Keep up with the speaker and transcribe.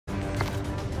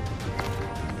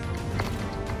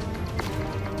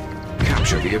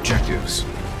Capture the objectives.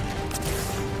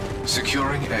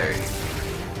 Securing A.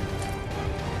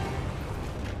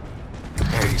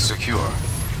 A secure.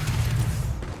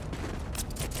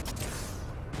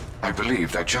 I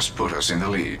believe that just put us in the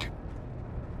lead.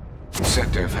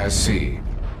 SetDev has C.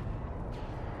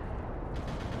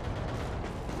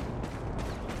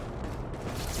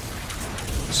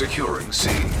 Securing C.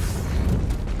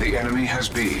 The enemy has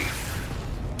B.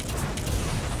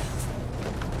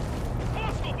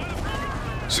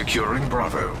 Securing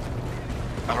Bravo.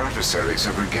 Our adversaries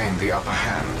have regained the upper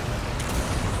hand.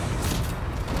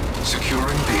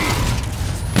 Securing B.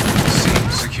 C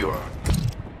secure.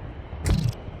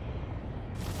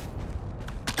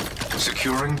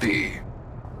 Securing B.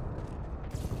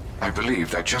 I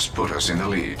believe that just put us in the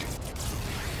lead.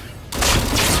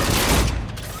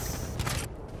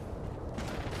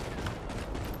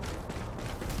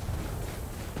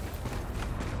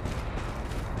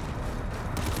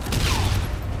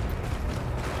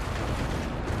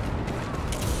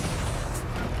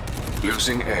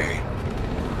 Losing A.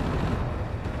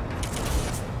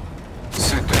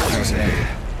 SetDev has A.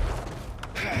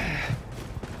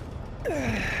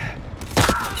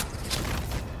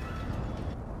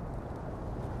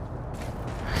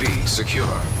 B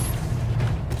secure.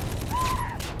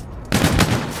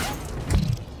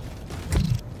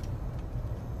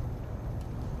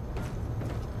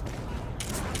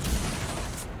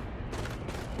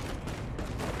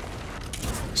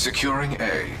 Securing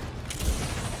A.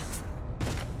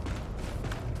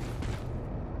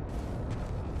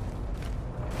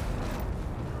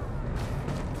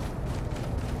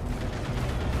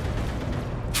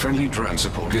 Friendly drone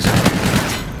support is active.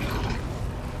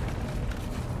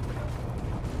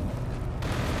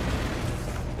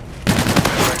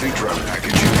 Friendly drone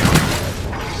package incoming.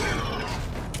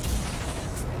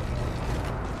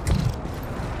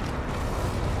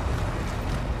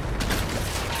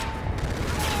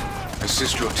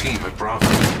 Assist your team at Bravo.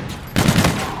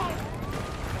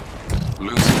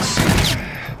 Losing C.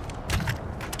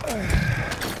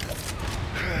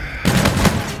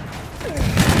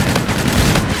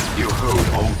 You hold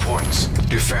all points.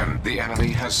 Defend. The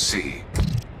enemy has C.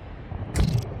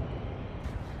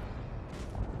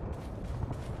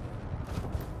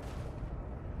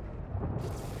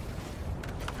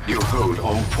 You hold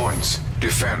all points.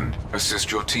 Defend.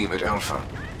 Assist your team at Alpha.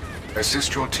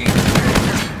 Assist your team at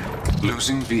A.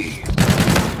 Losing B.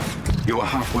 You are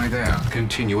halfway there.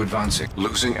 Continue advancing.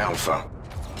 Losing Alpha.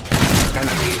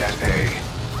 Enemy at A.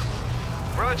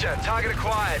 Roger, target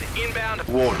acquired. Inbound.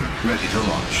 Warden, ready to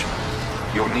launch.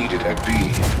 You're needed at B.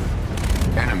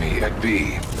 Enemy at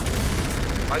B.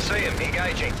 I see him.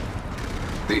 Engaging.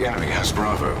 The enemy has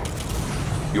Bravo.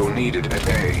 You're needed at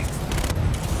A.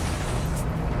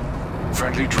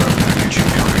 Friendly drone package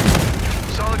incoming.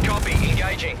 Solid copy.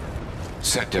 Engaging.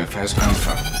 SetDev has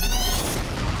Alpha.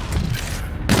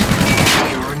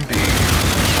 Securing B.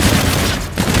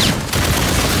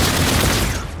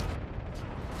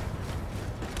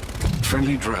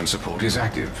 Friendly drone support is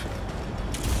active.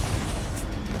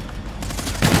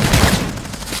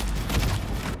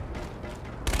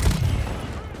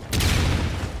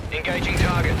 Engaging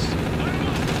targets.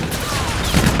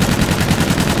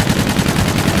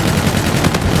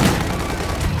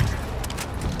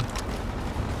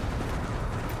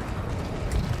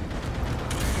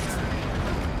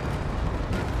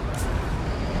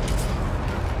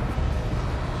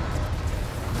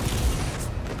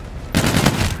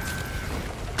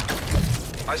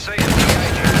 I see it.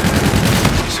 Engaging.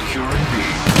 Securing B.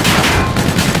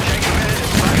 Taking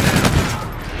minutes. Right now.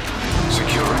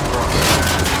 Securing Bravo.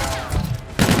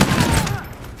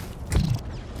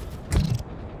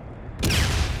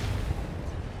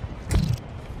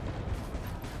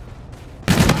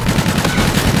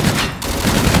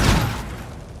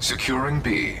 Securing B.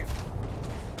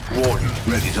 Warden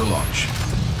ready to launch.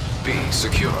 B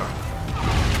secure.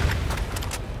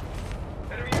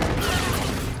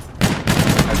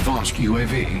 Advanced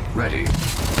UAV ready.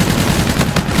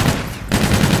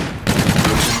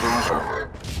 Losing Bravo.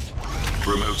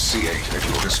 Remote C8 at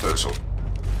your disposal.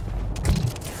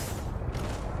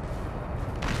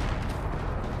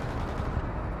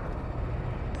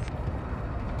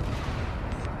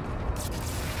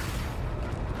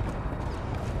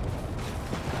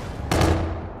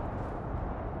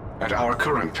 At our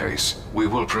current pace, we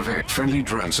will prevail. Friendly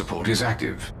drone support is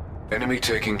active. Enemy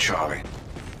taking Charlie.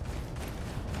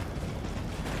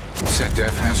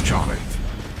 SetDev has Charlie.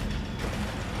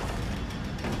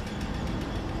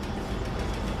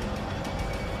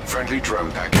 Friendly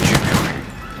drone package incoming.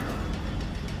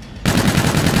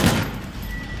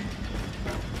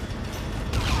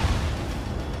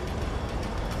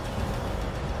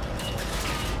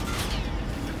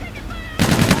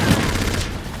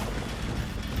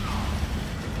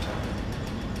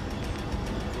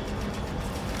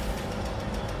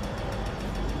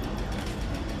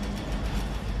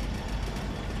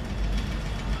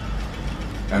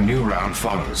 A new round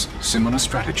follows. Similar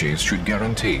strategies should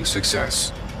guarantee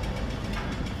success.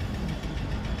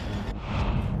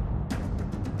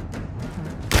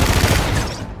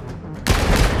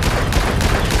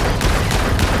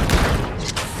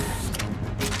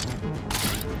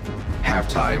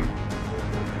 Halftime.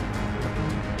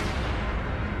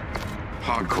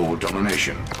 Hardcore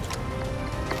domination.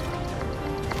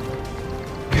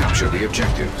 Capture the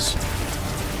objectives.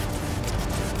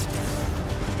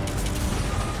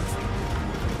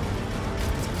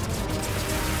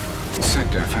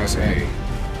 SETDEF has A.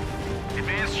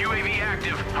 Advanced UAV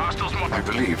active. Hostiles I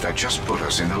believe that just put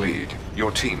us in the lead.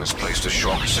 Your team has placed a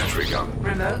shock sentry gun.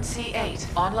 Remote C8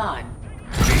 online.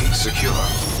 B secure.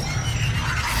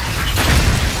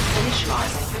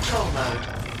 Initializing patrol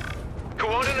mode.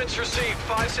 Coordinates received.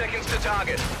 5 seconds to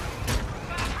target.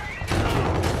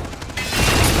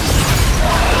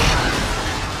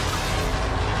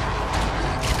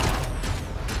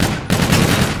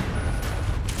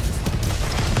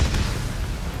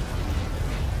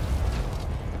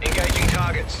 Engaging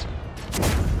targets.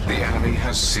 The enemy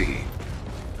has C.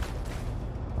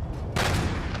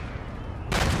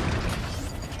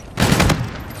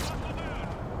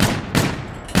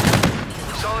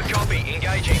 Solid copy.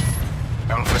 Engaging.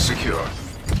 Alpha secure.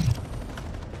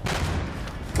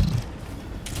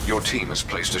 Your team has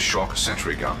placed a shock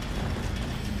sentry gun.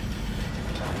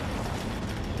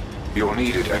 You're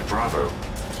needed at Bravo.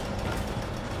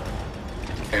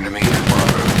 Enemy at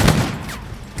Bravo.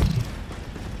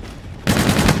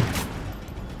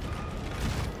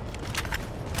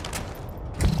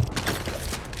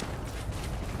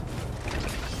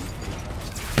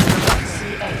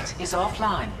 C8 is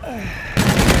offline.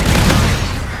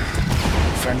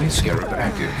 Friendly Scarab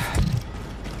active.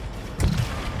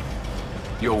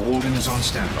 Your warden is on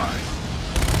standby.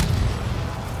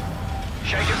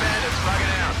 Shaker bandits.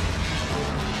 Bugging out.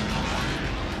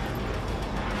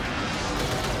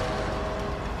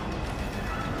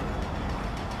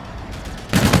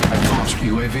 Advanced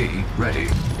UAV ready.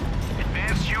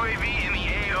 Advanced UAV in the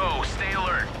AO. Stay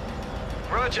alert.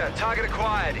 Roger. Target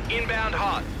acquired. Inbound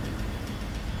hot.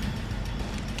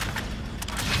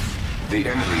 The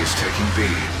enemy is taking B.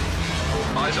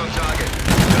 Eyes on target.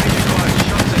 Danger close.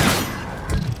 Shots out.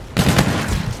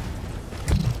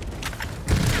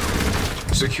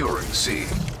 Securing C.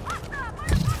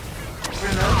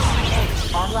 Remote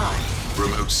C8 online.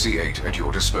 Remote C8 at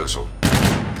your disposal.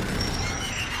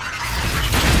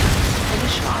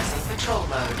 Initializing patrol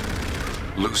mode.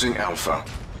 Losing Alpha.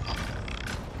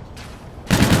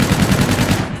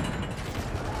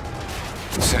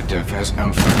 SETDEF has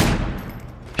Alpha.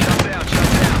 Shut down. Shut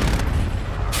down.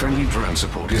 Friendly drone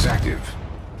support is active.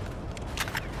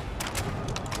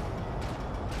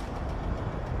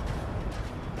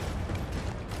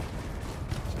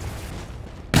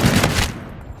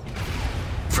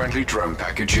 Friendly drone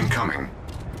package incoming.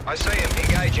 I see him.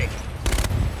 Engaging.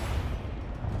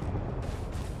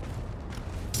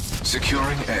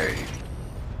 Securing A.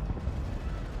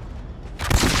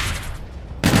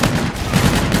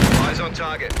 Eyes on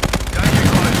target. Danger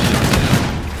close. Shots down.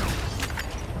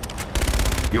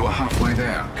 You are halfway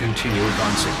there. Continue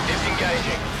advancing.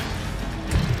 Disengaging.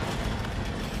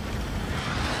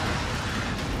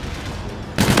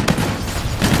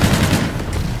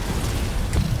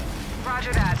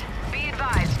 Roger that. Be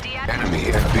advised,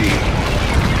 Enemy at B.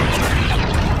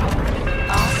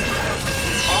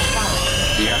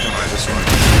 The apparatus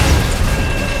running.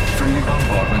 Friendly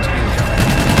bombardment incoming.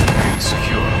 A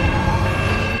secure.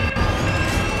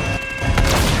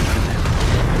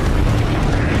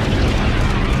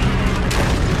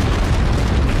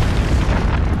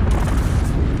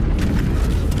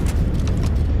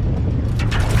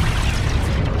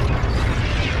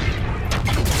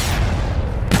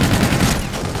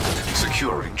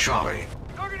 Securing Charlie.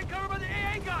 Targeted cover by the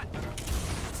AA gun.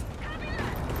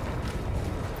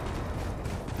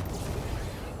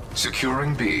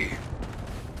 Securing B.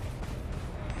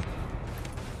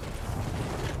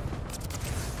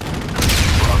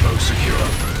 Bravo secure.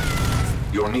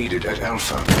 You're needed at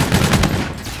Alpha.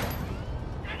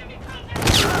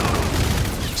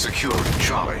 Securing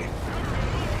Charlie.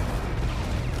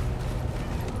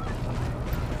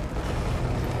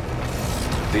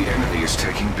 The enemy is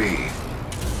taking B.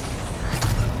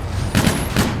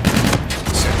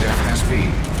 SETDEF has B.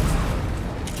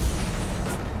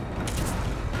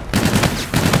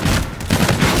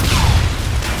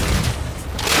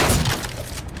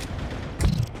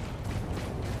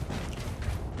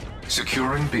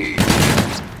 Securing B.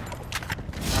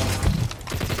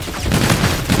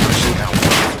 Losing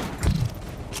Alpha.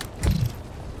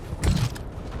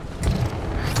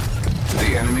 The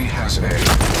enemy has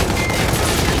A.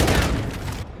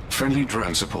 Friendly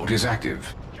drone support is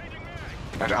active.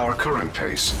 At our current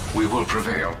pace, we will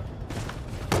prevail.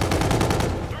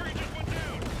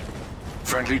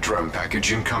 Friendly drone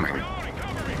package incoming.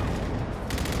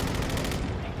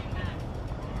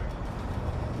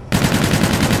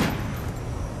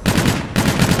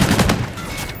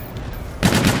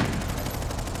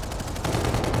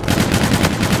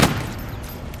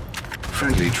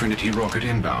 Friendly Trinity rocket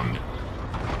inbound.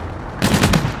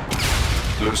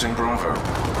 Losing Bravo.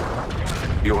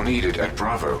 You're needed at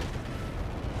Bravo.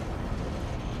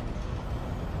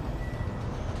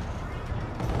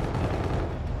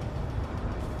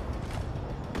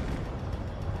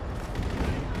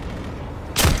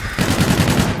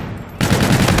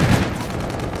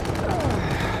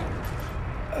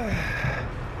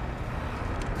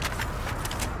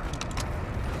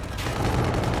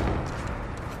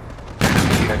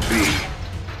 Enemy at B.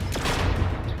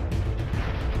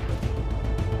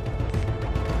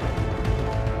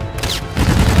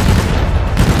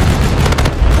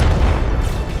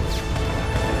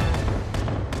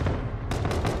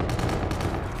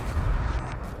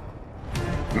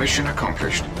 Mission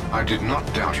accomplished. I did not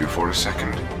doubt you for a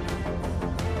second.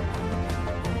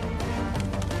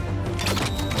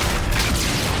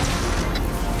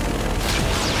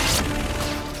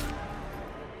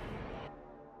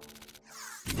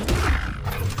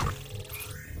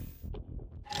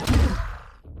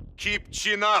 Keep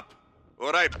chin up,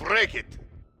 or I break it.